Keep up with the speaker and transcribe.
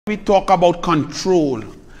we talk about control,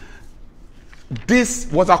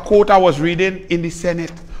 this was a quote I was reading in the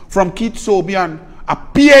Senate from Keith Sobian, a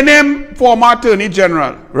PNM former Attorney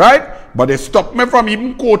General, right? But they stopped me from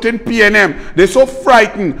even quoting PNM. They're so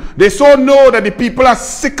frightened. They so know that the people are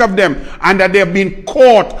sick of them and that they've been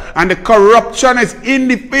caught and the corruption is in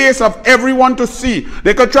the face of everyone to see.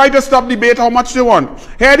 They could try to stop debate how much they want.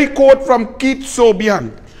 Here the quote from Keith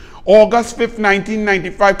Sobian, August 5th,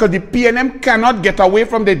 1995, because the PNM cannot get away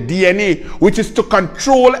from the DNA, which is to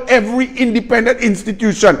control every independent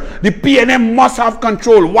institution. The PNM must have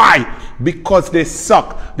control. Why? Because they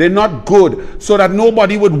suck. They're not good, so that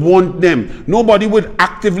nobody would want them. Nobody would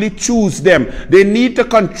actively choose them. They need to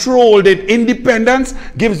control. The independence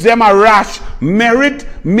gives them a rash. Merit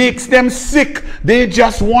makes them sick. They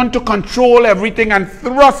just want to control everything and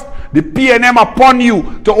thrust the PNM upon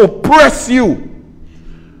you to oppress you.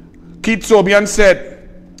 Keith Sobian said,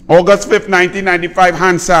 August 5th, 1995,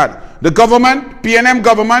 Hansard, the government, PNM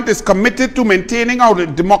government, is committed to maintaining our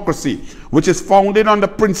democracy, which is founded on the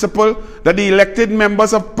principle that the elected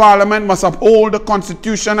members of parliament must uphold the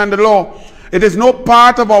constitution and the law. It is no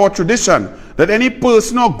part of our tradition that any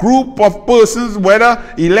person or group of persons, whether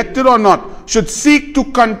elected or not, should seek to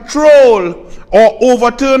control or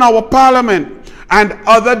overturn our parliament and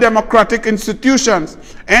other democratic institutions.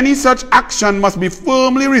 Any such action must be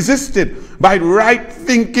firmly resisted by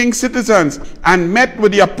right-thinking citizens and met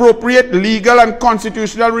with the appropriate legal and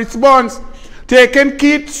constitutional response. Taking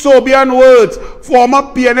Keith Sobian's words, former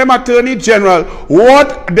PNM Attorney General,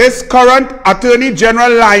 what this current Attorney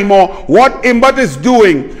General Limo, what Imbert is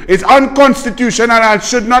doing is unconstitutional and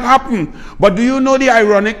should not happen. But do you know the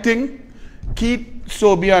ironic thing? Keith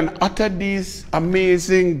Sobian uttered these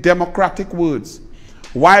amazing democratic words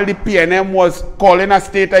while the PNM was calling a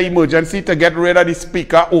state of emergency to get rid of the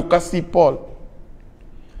Speaker, Oka C. Paul.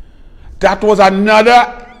 That was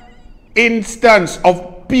another instance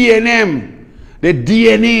of PNM, the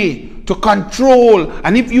DNA to control.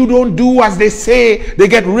 And if you don't do as they say, they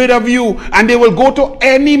get rid of you. And they will go to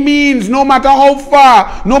any means, no matter how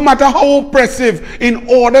far, no matter how oppressive, in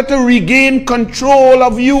order to regain control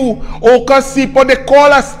of you. Oka C. Paul, they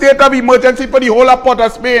call a state of emergency for the whole of Port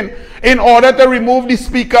of Spain in order to remove the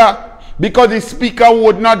Speaker, because the Speaker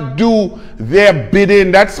would not do their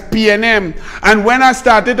bidding. That's PNM. And when I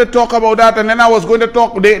started to talk about that, and then I was going to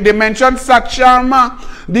talk, they mentioned Sat Sharma,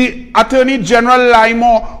 the Attorney General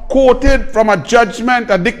Limo quoted from a judgment,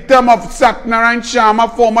 a dictum of Satnarayan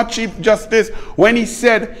Sharma, former Chief Justice, when he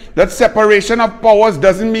said that separation of powers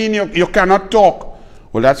doesn't mean you cannot talk.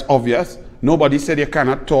 Well, that's obvious. Nobody said you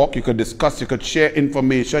cannot talk. You could discuss, you could share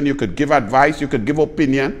information, you could give advice, you could give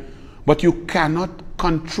opinion. But you cannot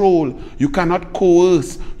control, you cannot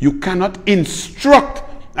coerce, you cannot instruct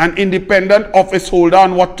an independent office holder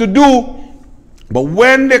on what to do. But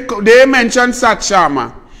when they mention Sat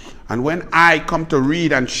Sharma, and when I come to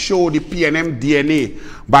read and show the PNM DNA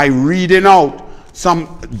by reading out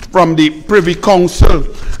some from the Privy Council,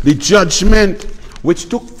 the judgment, which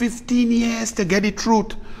took 15 years to get the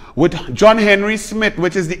truth, with John Henry Smith,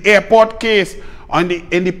 which is the airport case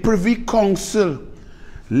in the Privy Council.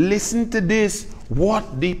 Listen to this,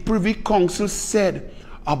 what the Privy Council said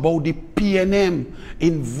about the PNM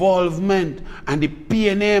involvement and the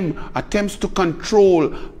PNM attempts to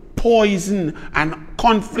control, poison, and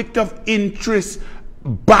conflict of interest,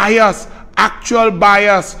 bias, actual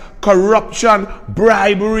bias, corruption,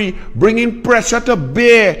 bribery, bringing pressure to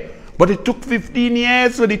bear. But it took 15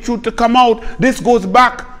 years for the truth to come out. This goes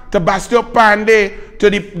back to Bastio Pandey, to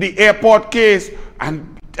the airport case, and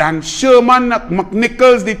Sherman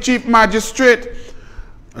McNichols, the Chief Magistrate.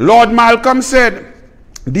 Lord Malcolm said,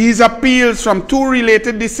 these appeals from two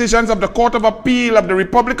related decisions of the Court of Appeal of the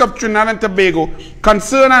Republic of Trinidad and Tobago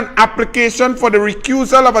concern an application for the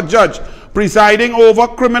recusal of a judge presiding over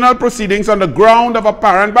criminal proceedings on the ground of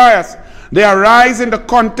apparent bias. They arise in the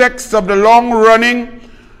context of the long-running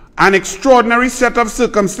and extraordinary set of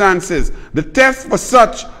circumstances. The test for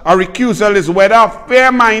such a recusal is whether a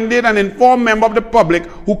fair-minded and informed member of the public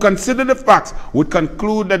who considered the facts would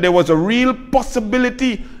conclude that there was a real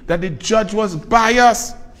possibility that the judge was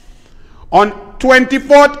biased. On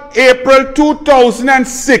 24th April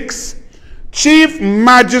 2006, Chief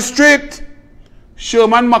Magistrate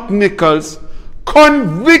Sherman McNichols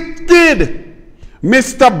convicted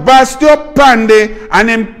Mr. Bastio Pandey and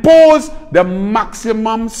imposed the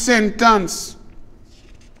maximum sentence.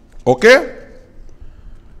 Okay?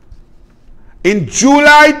 In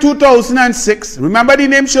July 2006, remember the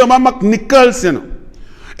name Sherman McNichols, you know.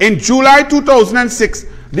 In July 2006,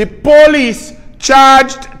 the police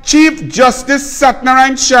charged Chief Justice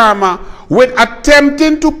Satnarayan Sharma with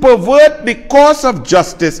attempting to pervert the course of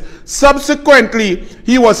justice. Subsequently,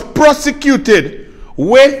 he was prosecuted,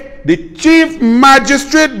 with the chief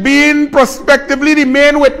magistrate being prospectively the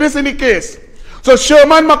main witness in the case. So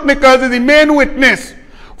Sherman McNichols is the main witness.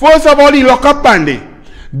 First of all, he lock up Pandey.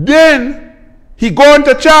 Then he go on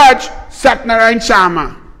to charge Satnarayan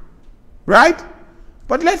Sharma. Right?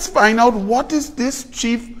 But let's find out, what is this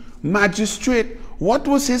chief magistrate? What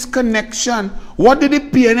was his connection? What did the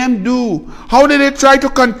PNM do? How did they try to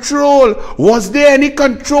control? Was there any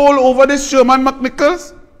control over this Sherman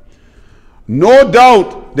McNichols? No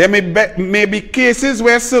doubt there may be cases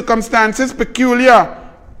where circumstances peculiar.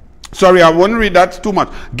 Sorry, I won't read that too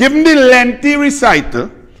much. Given the lengthy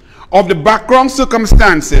recital of the background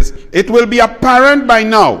circumstances, it will be apparent by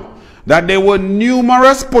now that there were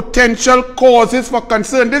numerous potential causes for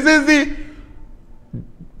concern. This is the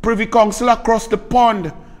Privy Council across the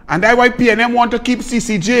pond. And that's why PNM want to keep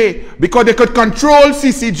CCJ, because they could control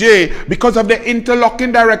CCJ because of the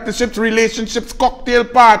interlocking directorships, relationships, cocktail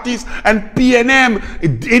parties, and PNM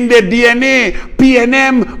in the DNA.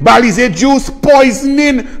 PNM, Balize juice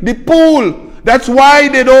poisoning the pool. That's why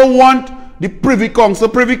they don't want the Privy Council.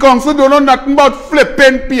 Privy Council don't know nothing about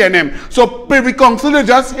flipping PNM. So Privy Council, they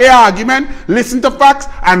just hear argument, listen to facts,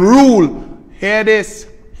 and rule. Hear this.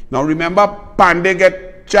 Now remember, Pandey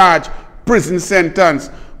get charged, prison sentence.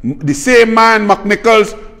 The same man,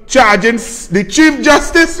 McNichols, charging the Chief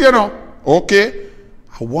Justice, you know. Okay.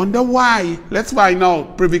 I wonder why. Let's find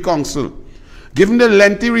out, Privy Council. Given the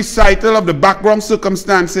lengthy recital of the background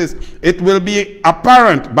circumstances, it will be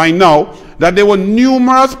apparent by now that there were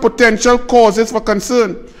numerous potential causes for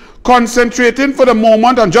concern. Concentrating for the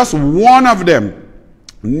moment on just one of them,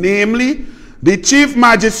 namely, the Chief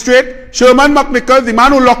Magistrate, Sherman McNichols, the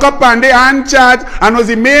man who locked up Pandey and charged and was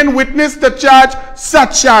the main witness to charge Sat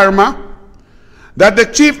Sharma, that the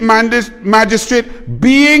Chief Magistrate,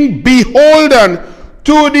 being beholden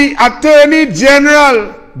to the Attorney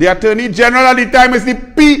General, the Attorney General at the time is the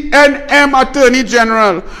PNM Attorney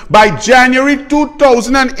General, by January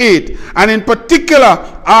 2008, and in particular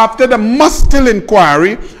after the Mustill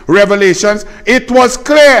inquiry revelations, it was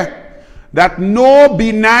clear that no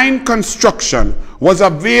benign construction was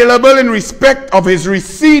available in respect of his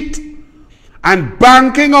receipt and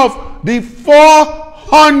banking of the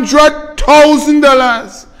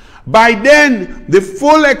 $400,000. By then, the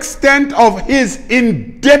full extent of his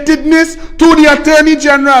indebtedness to the Attorney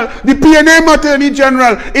General, the PNM Attorney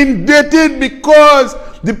General, indebted because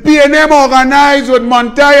the PNM organized with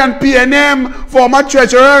Montai and PNM, former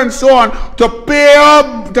treasurer and so on, to pay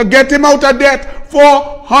up, to get him out of debt,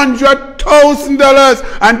 $400,000.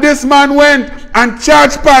 And this man went and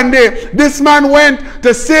charged Pandey. This man went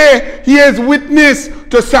to say he is witness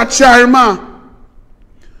to Sat Sharma.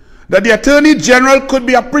 That the Attorney General could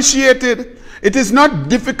be appreciated. It is not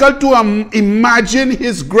difficult to imagine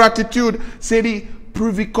his gratitude, say the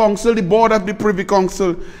Privy Council, the board of the Privy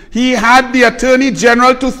Council. He had the Attorney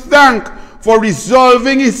General to thank for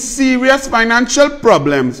resolving his serious financial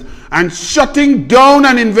problems and shutting down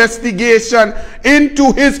an investigation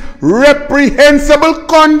into his reprehensible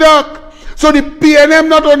conduct. So the PNM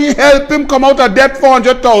not only helped him come out of debt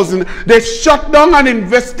 $400,000, they shut down an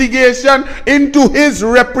investigation into his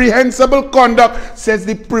reprehensible conduct, says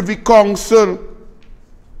the Privy Council.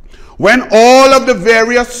 When all of the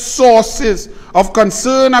various sources of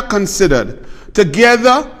concern are considered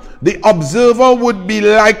together, the observer would be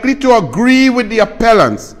likely to agree with the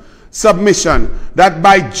appellant's submission that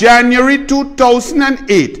by January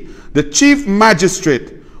 2008, the Chief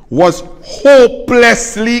Magistrate was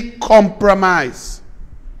hopelessly compromised.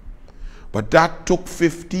 But that took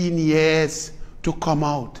 15 years to come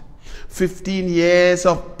out. 15 years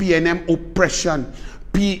of PNM oppression.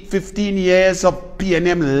 15 years of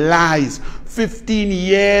PNM lies. 15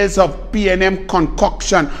 years of PNM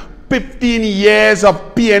concoction. 15 years of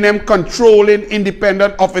PNM controlling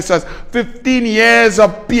independent officers. 15 years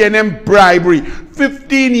of PNM bribery.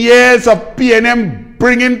 15 years of PNM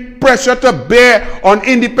bringing pressure to bear on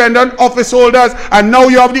independent office holders, and now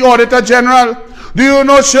you have the Auditor General. Do you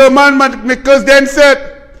know Sherman McNichols then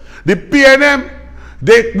said the PNM,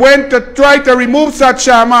 they went to try to remove Sat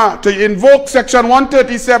Sharma, to invoke section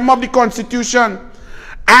 137 of the Constitution,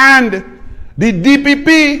 and the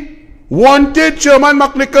DPP wanted Sherman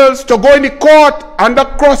McNichols to go in the court under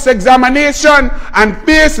cross-examination and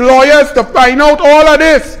face lawyers to find out all of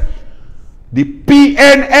this. The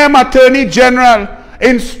PNM Attorney General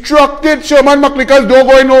instructed Sherman McNichols don't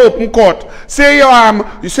go in open court. Say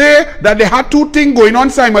you say that they had two things going on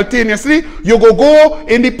simultaneously. You go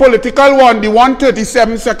in the political one, the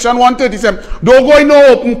 137, section 137. Don't go in no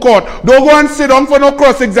open court. Don't go and sit down for no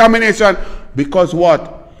cross-examination. Because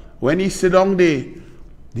what? When he sit down there,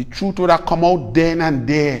 the truth would have come out then and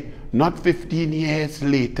there, not 15 years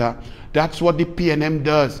later. That's what the PNM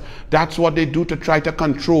does. That's what they do to try to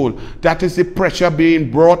control. That is the pressure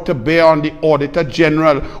being brought to bear on the Auditor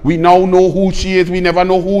General. We now know who she is. We never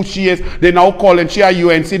know who she is. They now calling she a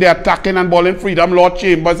UNC. They're attacking and balling Freedom Law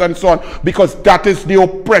Chambers and so on. Because that is the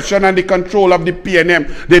oppression and the control of the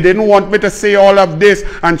PNM. They didn't want me to say all of this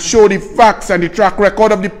and show the facts and the track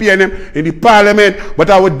record of the PNM in the Parliament. But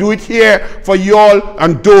I would do it here for y'all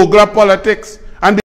and Douglas politics.